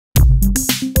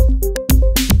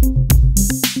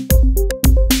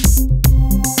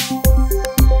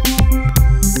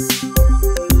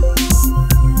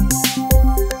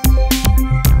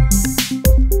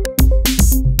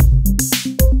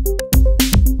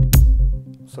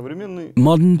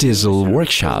Modern diesel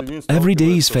workshop every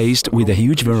day is faced with a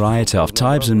huge variety of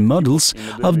types and models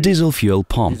of diesel fuel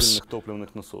pumps.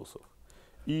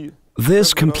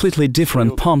 These completely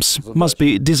different pumps must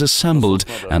be disassembled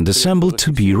and assembled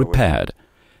to be repaired.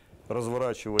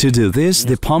 To do this,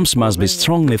 the pumps must be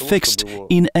strongly fixed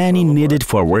in any needed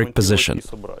for work position.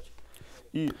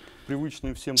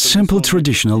 Simple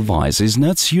traditional vise is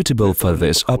not suitable for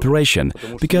this operation,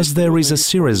 because there is a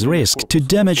serious risk to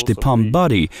damage the pump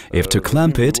body if to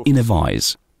clamp it in a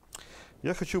vise.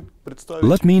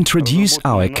 Let me introduce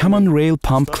our common rail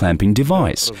pump clamping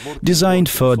device, designed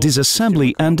for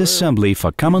disassembly and assembly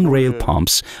for common rail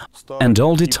pumps and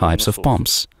all the types of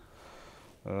pumps.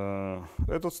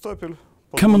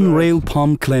 Common rail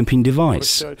pump clamping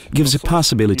device gives a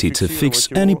possibility to fix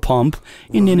any pump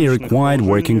in any required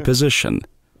working position.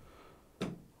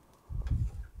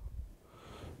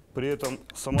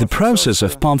 The process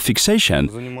of pump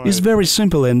fixation is very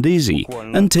simple and easy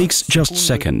and takes just a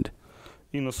second.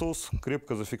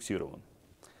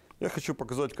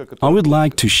 I would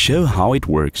like to show how it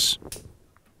works.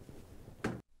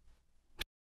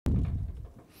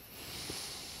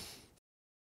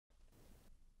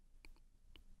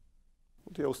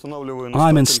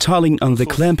 I'm installing on the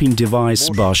clamping device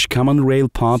BOSCH Common Rail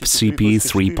Pump CP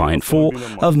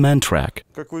 3.4 of Mantrack.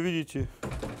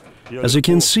 As you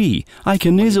can see, I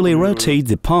can easily rotate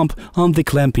the pump on the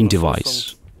clamping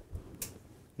device.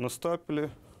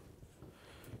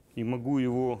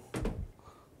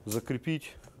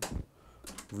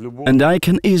 And I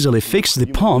can easily fix the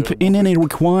pump in any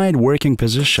required working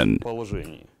position.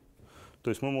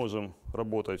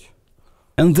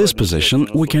 In this position,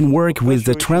 we can work with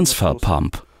the transfer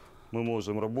pump.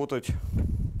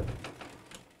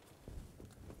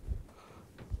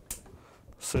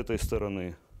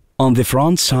 On the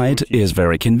front side is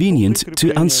very convenient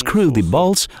to unscrew the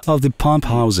bolts of the pump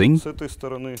housing.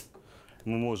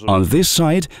 On this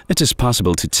side, it is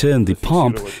possible to turn the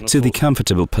pump to the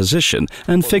comfortable position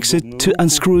and fix it to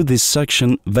unscrew the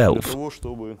suction valve.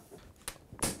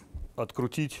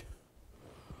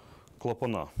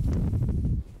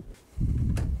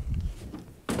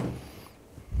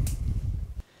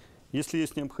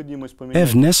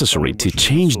 If necessary to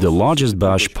change the largest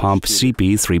BOSCH pump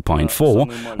CP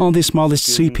 3.4 on the smallest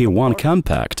CP1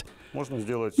 compact,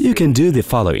 you can do the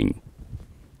following.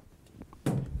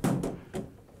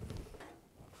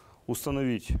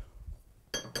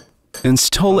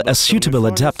 Install a suitable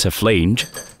adapter flange.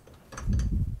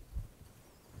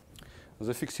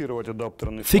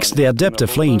 Fix the adapter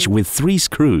flange with 3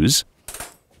 screws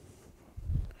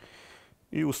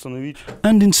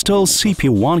and install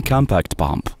CP1 compact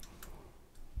pump.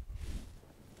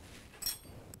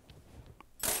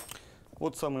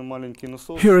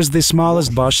 Here is the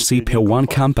smallest BOSCH CP1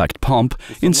 compact pump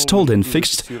installed and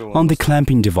fixed on the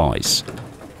clamping device.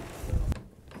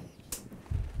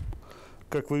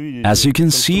 As you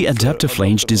can see, adapter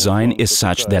flange design is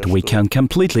such that we can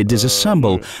completely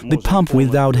disassemble the pump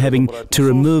without having to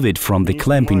remove it from the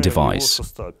clamping device.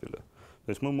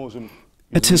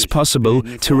 It is possible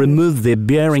to remove the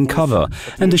bearing cover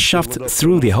and the shaft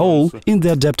through the hole in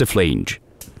the adapter flange.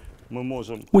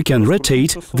 We can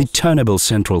rotate the turnable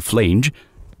central flange.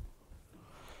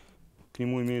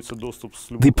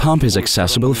 The pump is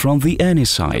accessible from the any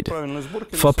side.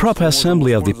 For proper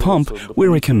assembly of the pump, we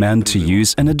recommend to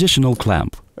use an additional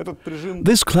clamp.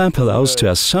 This clamp allows to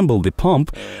assemble the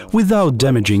pump without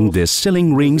damaging the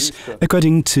sealing rings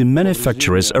according to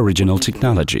manufacturer's original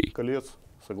technology.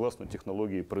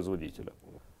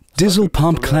 Diesel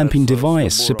pump clamping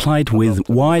device supplied with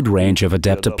wide range of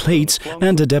adapter plates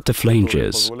and adapter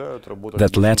flanges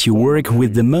that let you work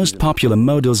with the most popular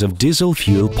models of diesel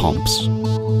fuel pumps.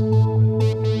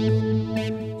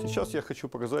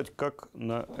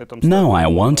 Now I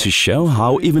want to show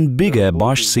how even bigger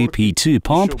BOSCH CP2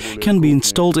 pump can be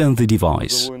installed in the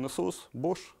device.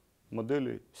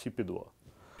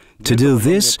 To do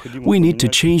this, we need to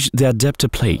change the adapter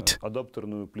plate.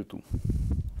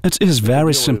 It is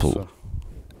very simple.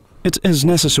 It is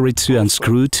necessary to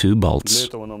unscrew 2 bolts.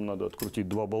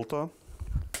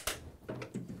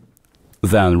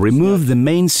 Then remove the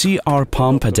main CR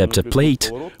pump adapter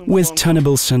plate with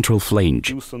turnable central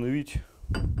flange.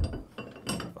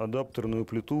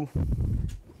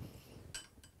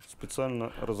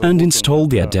 And install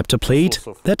the adapter plate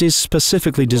that is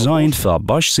specifically designed for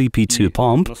BOSCH CP2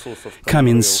 pump,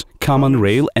 CUMMINS Common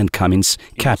Rail and CUMMINS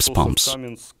CAPS pumps.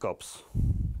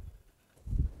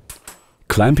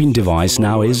 Clamping device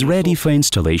now is ready for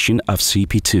installation of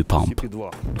CP2 pump.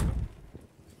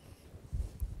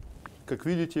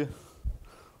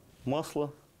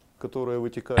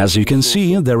 As you can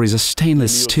see, there is a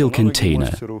stainless steel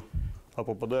container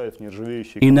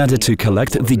in order to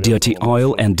collect the dirty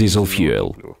oil and diesel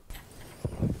fuel.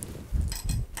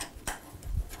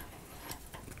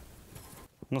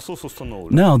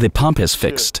 Now the pump is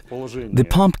fixed. The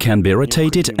pump can be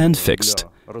rotated and fixed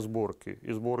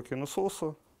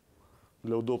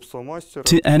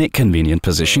to any convenient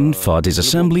position for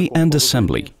disassembly and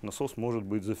assembly.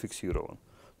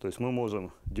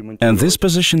 In this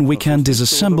position we can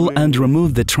disassemble and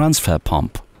remove the transfer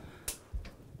pump.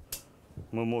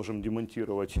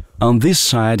 On this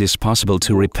side is possible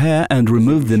to repair and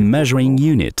remove the measuring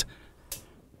unit.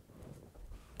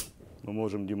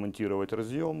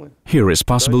 Here is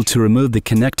possible to remove the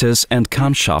connectors and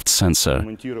camshaft sensor,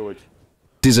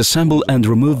 disassemble and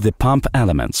remove the pump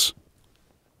elements.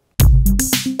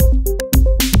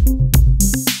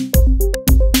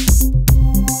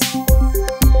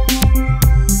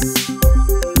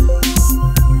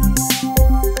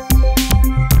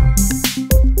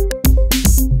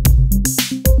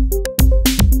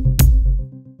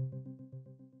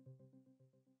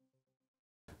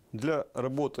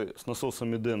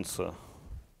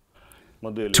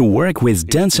 To work with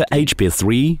DENSO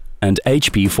HP3 and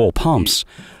HP4 pumps,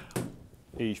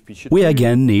 we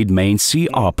again need main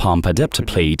CR pump adapter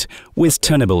plate with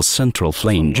turnable central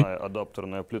flange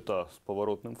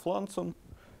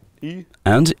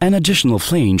and an additional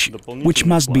flange which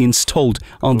must be installed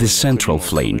on the central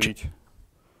flange.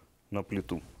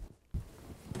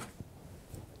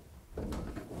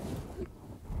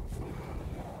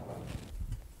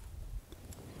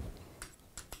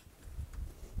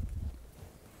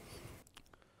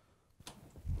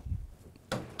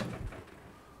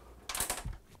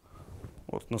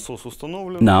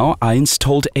 Now I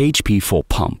installed HP4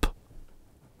 pump.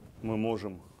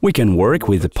 We can work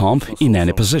with the pump in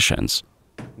any positions.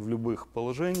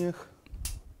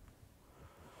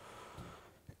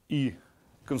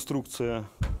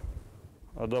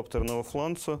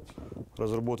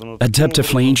 Adapter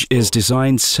flange is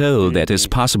designed so that it's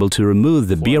possible to remove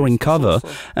the bearing cover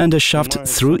and a shaft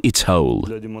through its hole.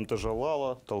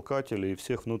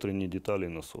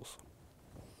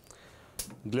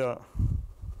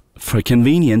 For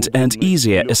convenient and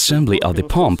easier assembly of the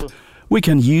pump, we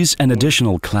can use an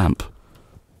additional clamp.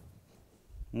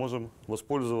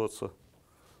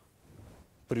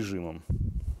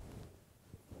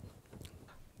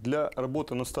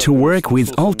 To work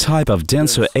with all type of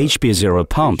DENSO HP0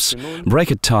 pumps,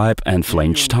 bracket type and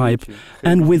flange type,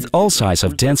 and with all size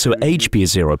of DENSO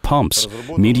HP0 pumps,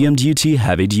 medium duty,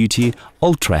 heavy duty,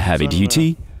 ultra heavy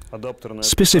duty,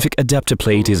 specific adapter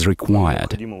plate is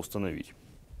required.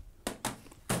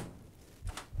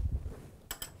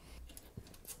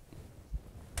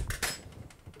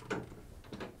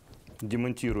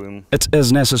 It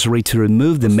is necessary to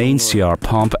remove the main CR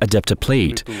pump adapter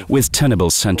plate with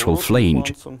turnable central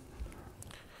flange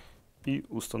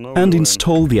and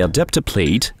install the adapter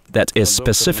plate that is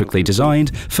specifically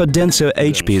designed for DENSO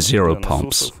HP0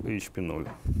 pumps.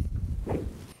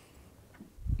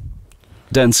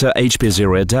 DENSO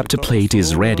HP0 adapter plate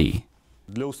is ready.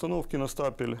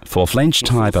 For flange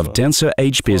type of DENSO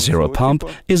HP0 pump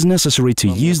is necessary to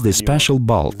use the special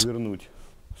bolt.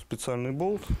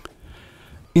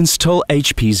 Install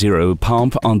HP0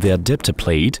 pump on the adapter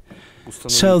plate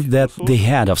so that the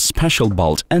head of special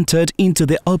bolt entered into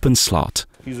the open slot.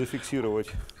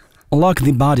 Lock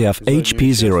the body of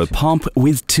HP0 pump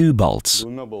with 2 bolts.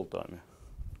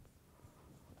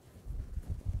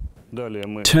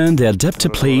 Turn the adapter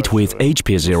plate with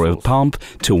HP0 pump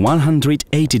to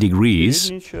 180 degrees.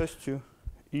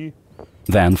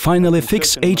 Then finally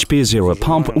fix HP0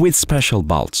 pump with special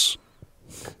bolts.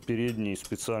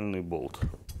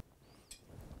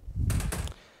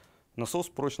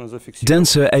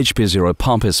 DENSO HP0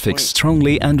 pump is fixed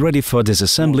strongly and ready for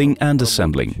disassembling and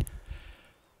assembling.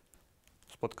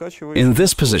 In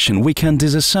this position we can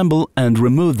disassemble and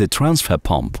remove the transfer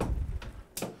pump.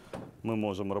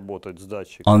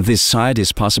 On this side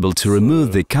is possible to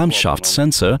remove the camshaft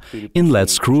sensor, inlet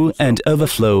screw and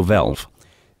overflow valve.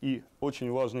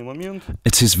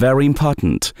 It is very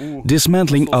important.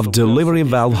 Dismantling of delivery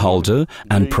valve holder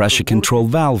and pressure control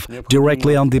valve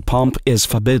directly on the pump is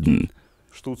forbidden,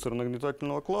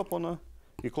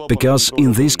 because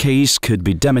in this case could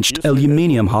be damaged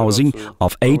aluminium housing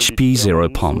of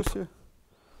HP0 pump.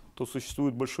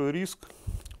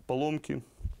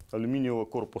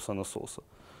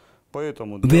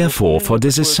 Therefore, for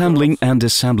disassembling and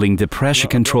assembling the pressure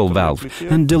control valve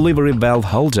and delivery valve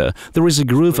holder, there is a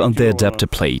groove on the adapter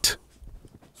plate.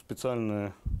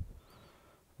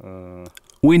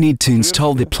 We need to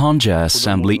install the plunger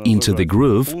assembly into the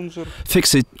groove,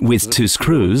 fix it with 2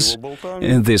 screws.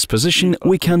 In this position,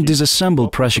 we can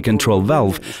disassemble pressure control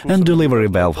valve and delivery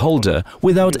valve holder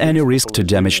without any risk to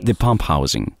damage the pump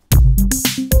housing.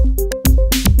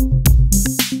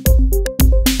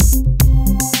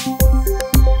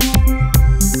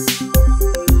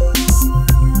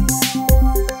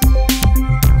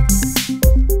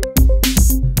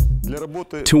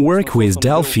 To work with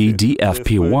DELPHI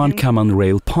DFP1 common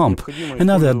rail pump,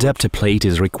 another adapter plate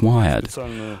is required.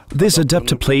 This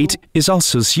adapter plate is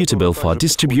also suitable for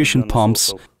distribution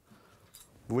pumps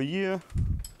VE,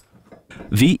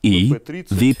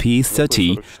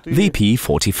 VP30,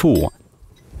 VP44,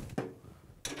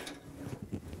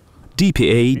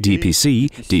 DPA, DPC,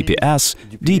 DPS,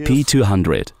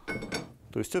 DP200.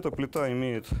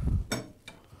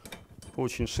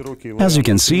 As you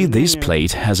can see, this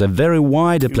plate has a very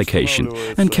wide application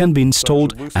and can be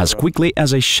installed as quickly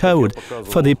as I showed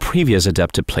for the previous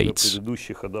adapter plates.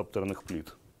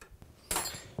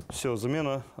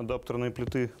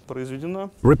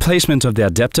 Replacement of the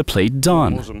adapter plate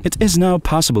done. It is now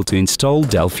possible to install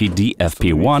DELPHI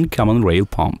DFP1 common rail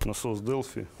pump.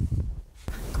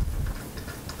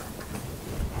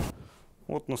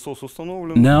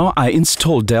 Now I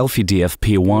install DELPHI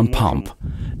DFP1 pump.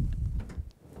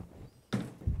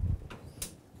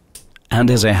 And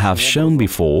as I have shown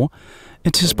before,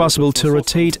 it is possible to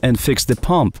rotate and fix the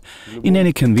pump in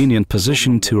any convenient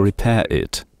position to repair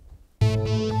it.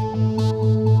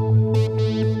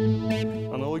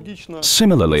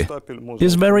 Similarly, it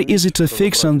is very easy to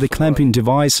fix on the clamping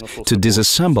device to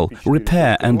disassemble,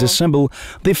 repair and assemble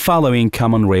the following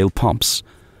common rail pumps: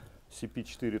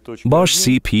 BOSCH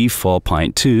CP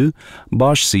 4.2,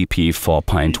 BOSCH CP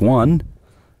 4.1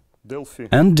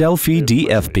 and DELPHI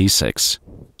DFP6.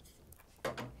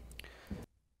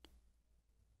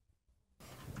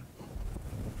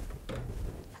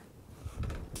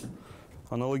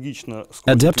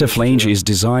 Adapter flange is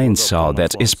designed so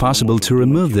that it is possible to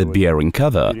remove the bearing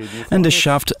cover and the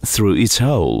shaft through its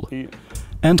hole,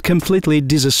 and completely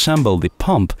disassemble the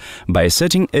pump by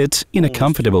setting it in a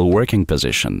comfortable working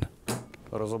position.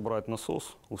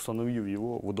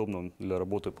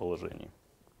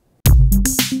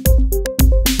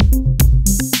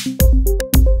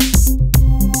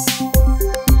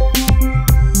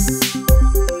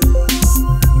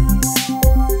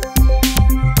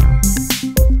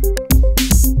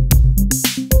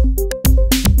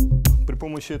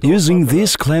 Using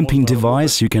this clamping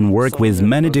device, you can work with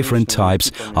many different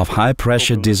types of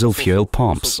high-pressure diesel fuel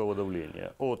pumps.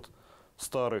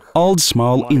 Old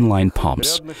small inline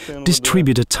pumps,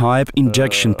 distributor-type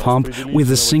injection pump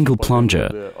with a single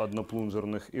plunger,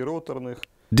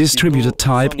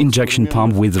 distributor-type injection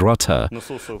pump with rotor,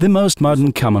 the most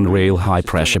modern common rail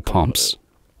high-pressure pumps.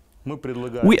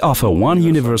 We offer one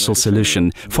universal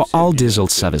solution for all diesel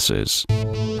services.